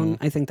lying down,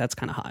 I think that's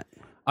kind of hot.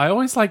 I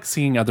always like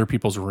seeing other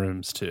people's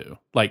rooms too.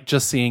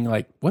 Just seeing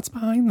what's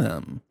behind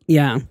them.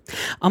 Yeah.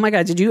 Oh my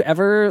God. Did you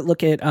ever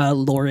look at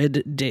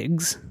Lurid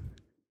Digs?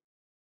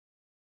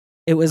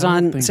 It was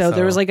on. So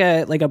there was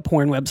a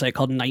porn website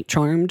called Night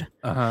Charmed.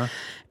 Uh-huh.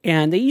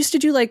 And they used to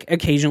do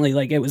occasionally,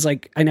 it was I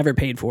never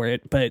paid for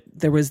it, but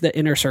there was the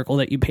inner circle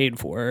that you paid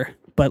for,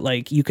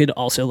 but you could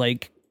also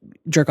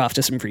jerk off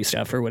to some free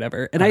stuff or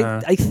whatever. And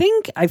I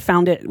think I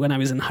found it when I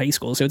was in high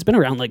school, so it's been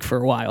around for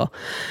a while.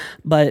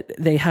 But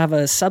they have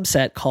a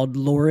subset called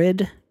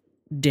Lurid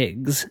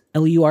Digs,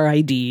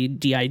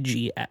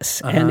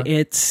 LURIDDIGS, and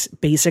it's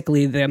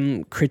basically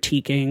them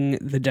critiquing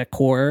the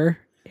decor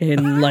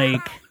in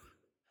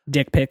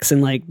dick pics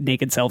and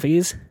naked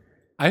selfies.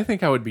 I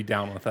think I would be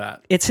down with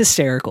that. It's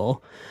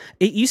hysterical.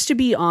 It used to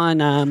be on,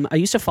 I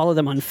used to follow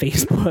them on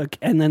Facebook,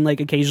 and then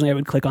occasionally I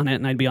would click on it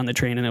and I'd be on the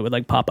train and it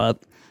would pop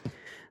up.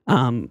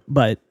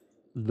 But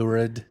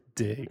Lurid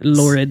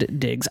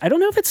Digs. I don't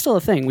know if it's still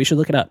a thing. We should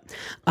look it up.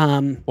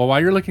 Well, while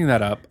you're looking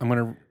that up,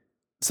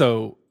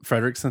 so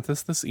Frederick sent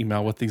us this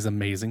email with these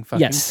amazing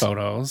fucking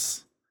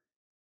photos.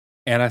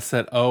 And I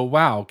said, oh,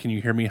 wow, can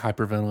you hear me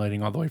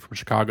hyperventilating all the way from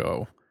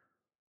Chicago?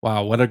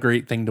 Wow, what a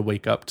great thing to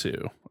wake up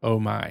to. Oh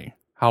my.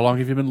 How long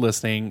have you been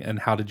listening, and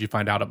how did you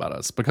find out about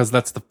us? Because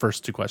that's the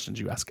first 2 questions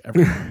you ask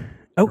everyone.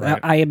 Right?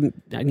 I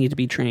need to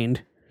be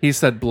trained. He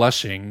said,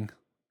 blushing.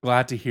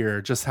 Glad to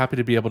hear. Just happy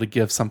to be able to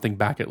give something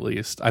back at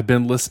least. I've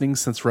been listening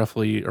since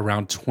roughly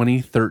around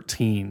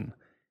 2013.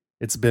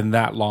 It's been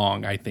that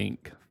long, I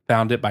think.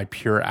 Found it by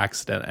pure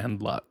accident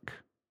and luck.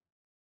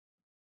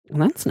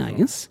 Well, that's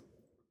nice.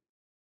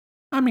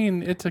 I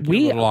mean, it took you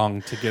a little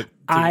long to get in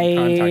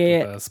contact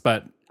with us,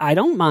 but I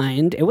don't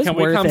mind. It was worth it.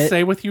 Can we come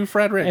stay with you,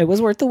 Frederick? It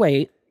was worth the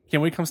wait. Can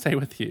we come stay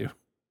with you?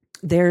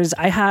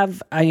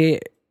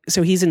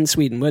 So he's in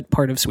Sweden. What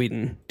part of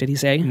Sweden did he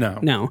say?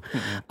 No.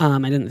 I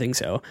didn't think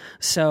so.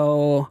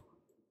 So,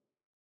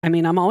 I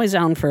mean, I'm always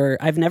down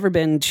I've never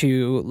been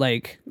to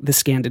like the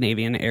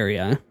Scandinavian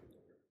area.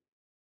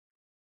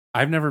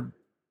 I've never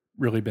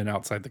really been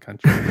outside the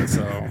country,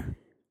 so.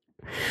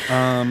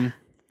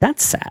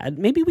 That's sad.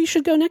 Maybe we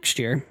should go next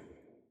year.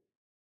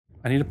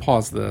 I need to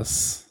pause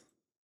this.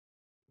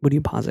 What are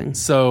you pausing?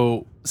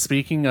 So,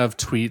 speaking of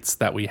tweets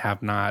that we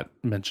have not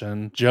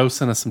mentioned, Joe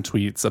sent us some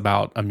tweets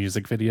about a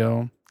music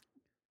video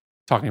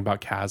talking about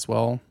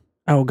Caswell.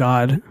 Oh,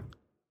 God.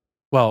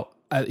 Well,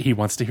 he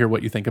wants to hear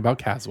what you think about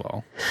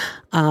Caswell.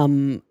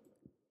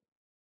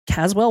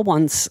 Caswell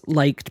once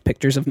liked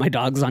pictures of my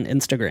dogs on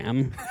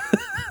Instagram.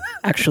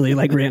 Actually,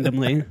 like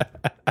randomly.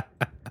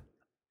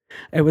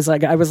 I was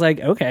like,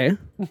 okay.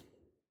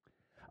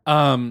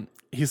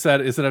 He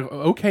said, is it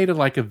okay to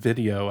like a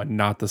video and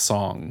not the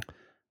song?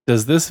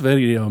 Does this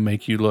video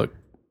make you look...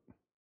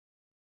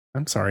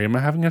 I'm sorry, am I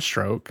having a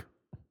stroke?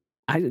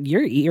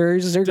 Your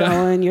ears are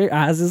going, your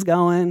eyes is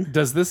going.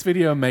 Does this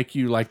video make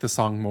you like the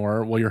song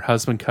more? Will your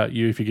husband cut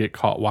you if you get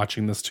caught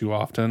watching this too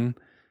often?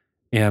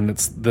 And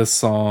it's this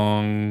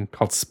song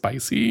called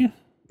Spicy.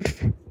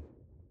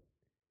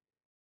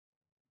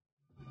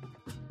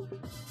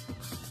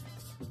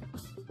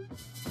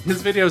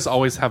 His videos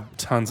always have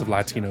tons of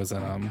Latinos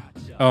in them.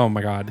 Oh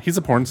my God. He's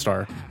a porn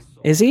star.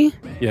 Is he?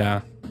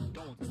 Yeah.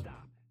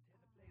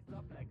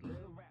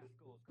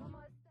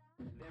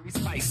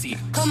 Spicy.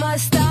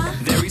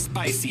 Very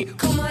spicy.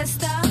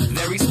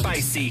 Very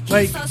spicy.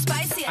 Like,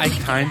 I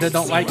kinda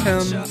don't like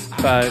him,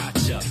 but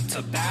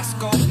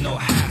Tabasco, no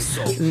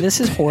hassle. This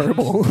is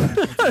horrible.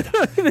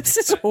 This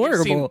is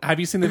horrible.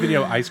 Have you seen the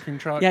video Ice Cream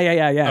Truck?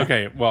 Yeah.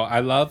 Okay, well, I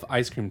love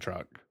Ice Cream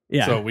Truck.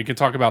 Yeah. So we can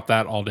talk about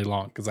that all day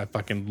long because I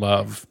fucking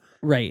love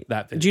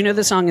that video. Do you know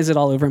the song Is It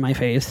All Over My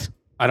Face?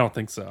 I don't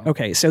think so.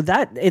 Okay, so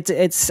that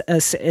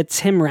it's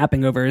him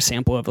rapping over a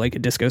sample of like a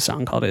disco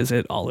song called "Is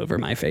It All Over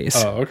My Face."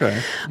 Oh,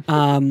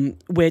 okay.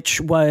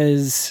 Which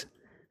was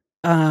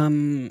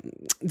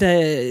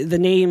the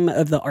name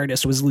of the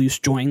artist was Loose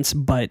Joints,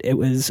 but it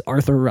was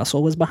Arthur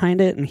Russell was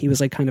behind it, and he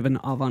was like kind of an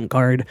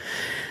avant-garde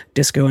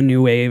disco and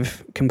new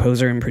wave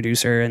composer and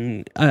producer,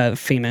 and a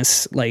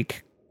famous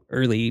like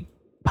early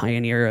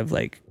pioneer of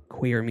like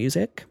queer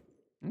music.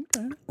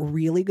 Okay.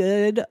 Really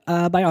good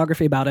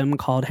biography about him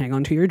called Hang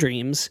On To Your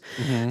Dreams.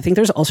 Mm-hmm. I think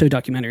there's also a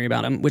documentary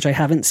about him, which I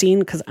haven't seen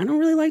because I don't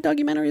really like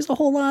documentaries a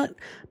whole lot. I'm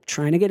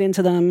trying to get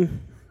into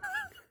them.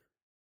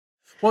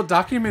 Well,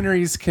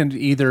 documentaries can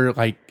either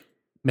like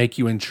make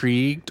you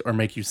intrigued or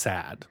make you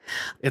sad.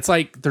 It's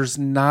like there's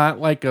not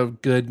like a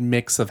good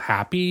mix of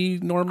happy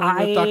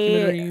normally with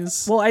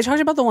documentaries. Well, I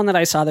talked about the one that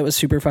I saw that was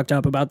super fucked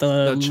up about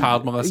the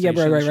child molestation.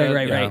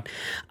 Yeah,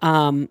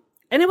 right.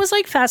 And it was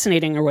like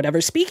fascinating or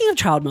whatever. Speaking of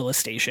child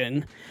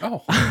molestation.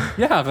 Oh,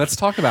 yeah. Let's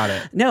talk about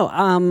it.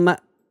 No,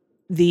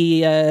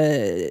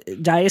 the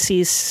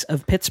Diocese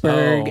of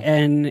Pittsburgh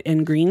and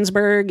in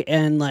Greensburg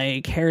and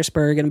like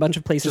Harrisburg and a bunch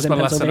of places just in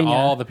Pennsylvania.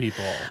 All the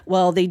people.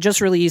 Well, they just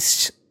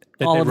released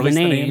all of the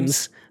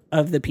names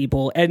of the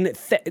people, and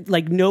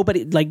like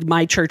nobody, like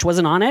my church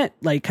wasn't on it,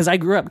 like because I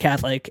grew up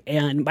Catholic,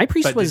 and my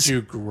priest was. Did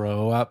you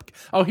grow up?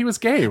 Oh, he was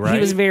gay, right? He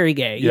was very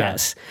gay,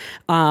 yes.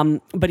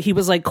 But he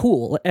was like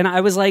cool, and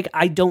I was like,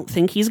 I don't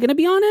think he's gonna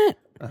be on it,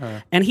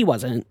 and he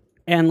wasn't.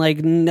 And like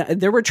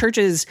there were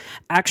churches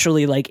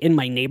actually like in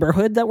my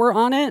neighborhood that were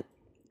on it.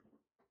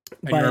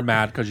 And you were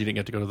mad because you didn't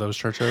get to go to those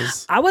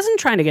churches? I wasn't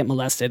trying to get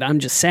molested. I'm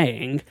just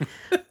saying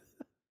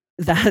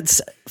that's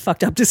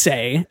fucked up to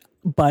say,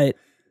 but.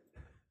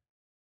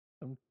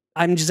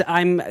 I'm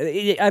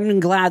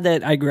glad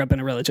that I grew up in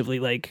a relatively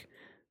like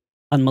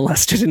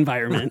unmolested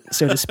environment,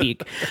 so to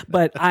speak.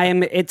 But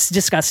it's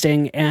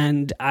disgusting,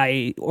 and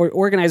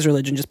organized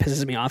religion just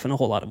pisses me off in a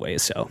whole lot of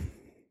ways. So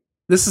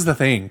this is the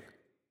thing.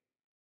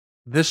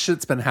 This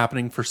shit's been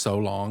happening for so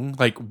long.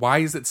 Like, why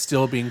is it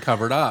still being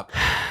covered up?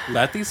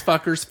 Let these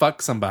fuckers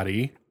fuck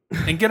somebody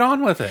and get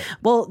on with it.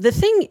 Well, the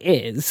thing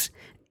is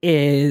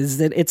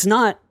that it's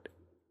not.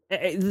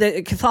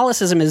 The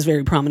Catholicism is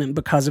very prominent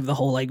because of the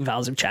whole like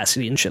vows of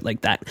chastity and shit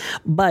like that.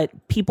 But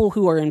people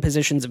who are in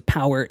positions of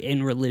power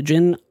in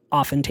religion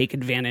often take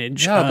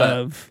advantage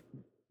of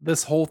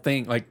this whole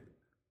thing. Like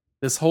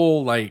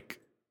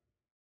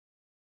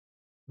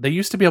they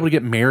used to be able to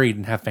get married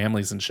and have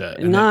families and shit.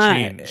 And that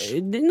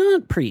changed.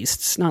 Not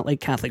priests, not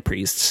like Catholic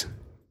priests.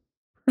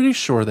 Pretty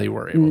sure they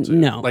were able to.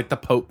 No. Like the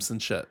popes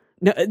and shit.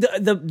 No,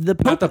 the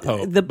Pope, not the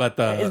Pope, but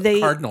the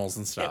cardinals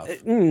and stuff.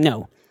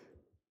 No.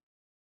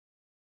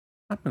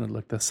 I'm going to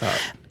look this up.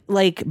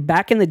 Like,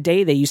 back in the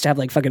day, they used to have,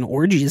 like, fucking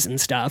orgies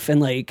and stuff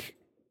and, like,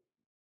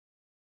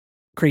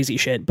 crazy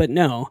shit. But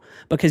no,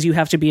 because you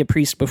have to be a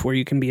priest before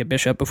you can be a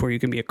bishop, before you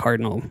can be a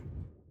cardinal,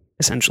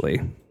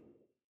 essentially.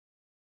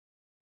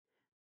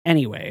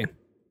 Anyway.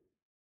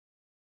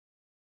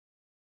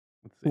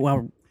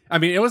 Well, I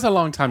mean, it was a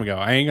long time ago.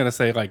 I ain't going to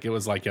say, like, it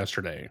was like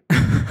yesterday.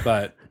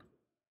 But,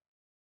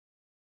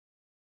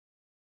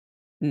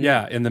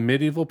 yeah, in the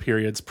medieval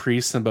periods,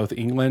 priests in both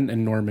England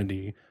and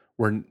Normandy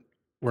were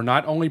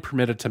not only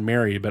permitted to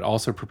marry, but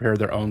also prepare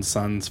their own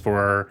sons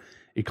for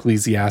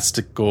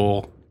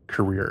ecclesiastical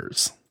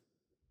careers.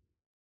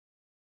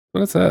 That's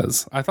what it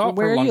says. I thought.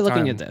 Where are you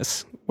looking at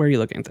this? Where are you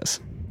looking at this?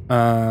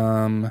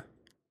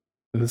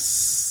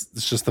 This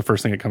is just the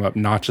first thing that come up.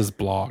 Notch's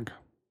blog.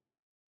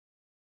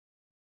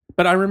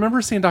 But I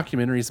remember seeing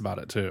documentaries about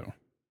it too,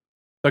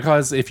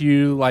 because if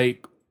you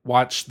like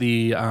watch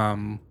the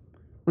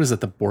what is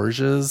it, the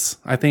Borgias?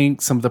 I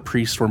think some of the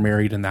priests were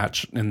married in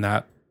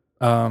that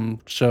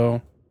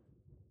show.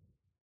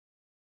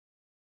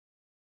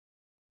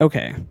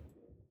 Okay.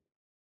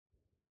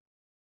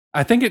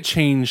 I think it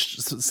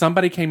changed.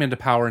 Somebody came into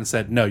power and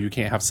said, no, you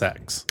can't have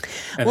sex.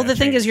 Well, the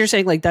thing is, you're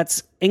saying like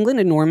that's England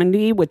and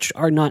Normandy, which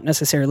are not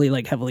necessarily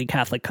like heavily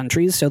Catholic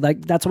countries. So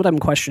like that's what I'm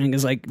questioning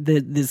is like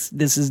this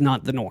is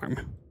not the norm.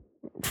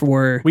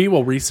 We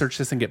will research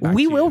this and get back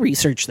to you. We will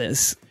research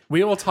this.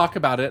 We will talk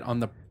about it on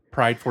the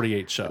Pride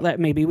 48 show.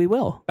 Maybe we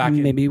will.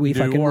 Maybe we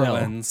fucking will. New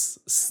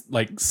Orleans,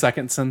 like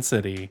Second Sin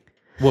City.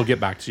 We'll get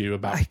back to you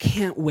about. I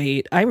can't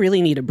wait. I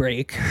really need a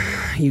break,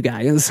 you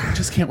guys. I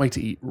just can't wait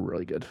to eat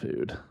really good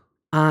food.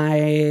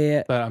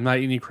 But I'm not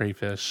eating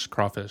crawfish.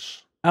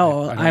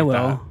 Oh, I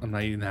will. I'm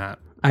not eating that.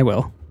 I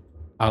will.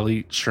 I'll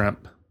eat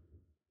shrimp,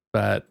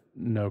 but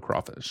no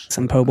crawfish.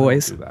 Some po'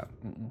 boys. Do that.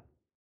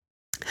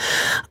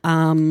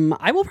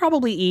 I will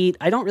probably eat.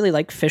 I don't really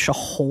like fish a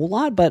whole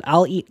lot, but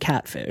I'll eat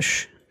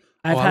catfish.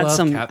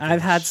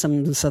 I've had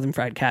some southern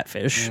fried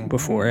catfish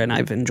before, and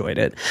I've enjoyed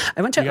it.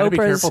 I went to Oprah's. Be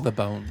careful of the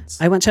bones.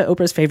 I went to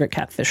Oprah's favorite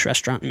catfish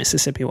restaurant in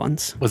Mississippi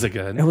once. Was it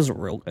good? It was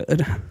real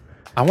good.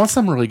 I want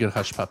some really good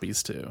hush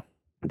puppies too.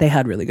 They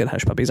had really good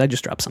hush puppies. I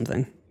just dropped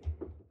something.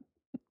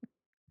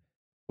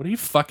 What are you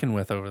fucking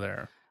with over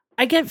there?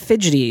 I get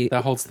fidgety.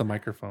 That holds the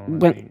microphone.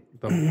 The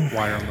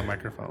wire on the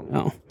microphone.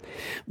 Oh,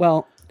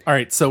 well. All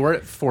right, so we're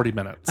at 40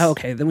 minutes. Oh,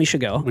 okay, then we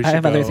should go. I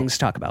have other things to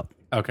talk about.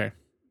 Okay.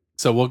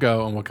 So we'll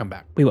go and we'll come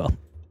back. We will.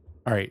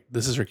 All right.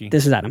 This is Ricky.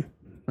 This is Adam.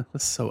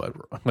 That's so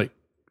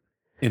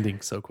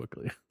ending so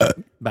quickly. Bye.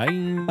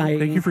 Bye.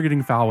 Thank you for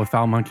getting foul with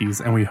Foul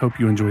Monkeys, and we hope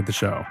you enjoyed the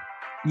show.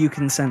 You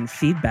can send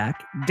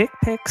feedback, dick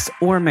pics,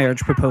 or marriage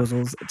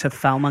proposals to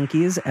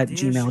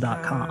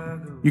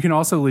foulmonkeys@gmail.com. You can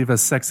also leave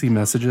us sexy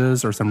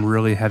messages or some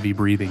really heavy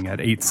breathing at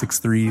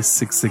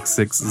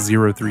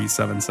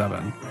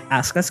 863-666-0377.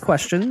 Ask us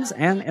questions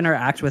and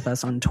interact with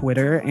us on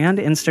Twitter and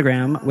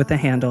Instagram with the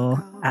handle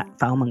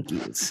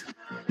 @foulmonkeys.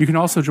 You can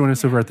also join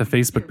us over at the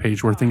Facebook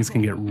page where things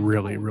can get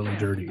really, really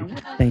dirty.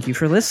 Thank you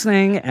for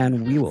listening,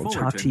 and we will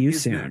talk to you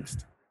soon.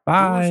 Next.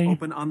 Bye. Doors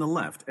open on the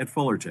left at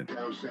Fullerton.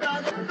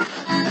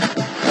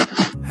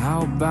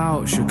 How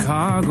about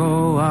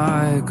Chicago?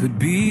 I could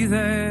be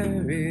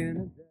there in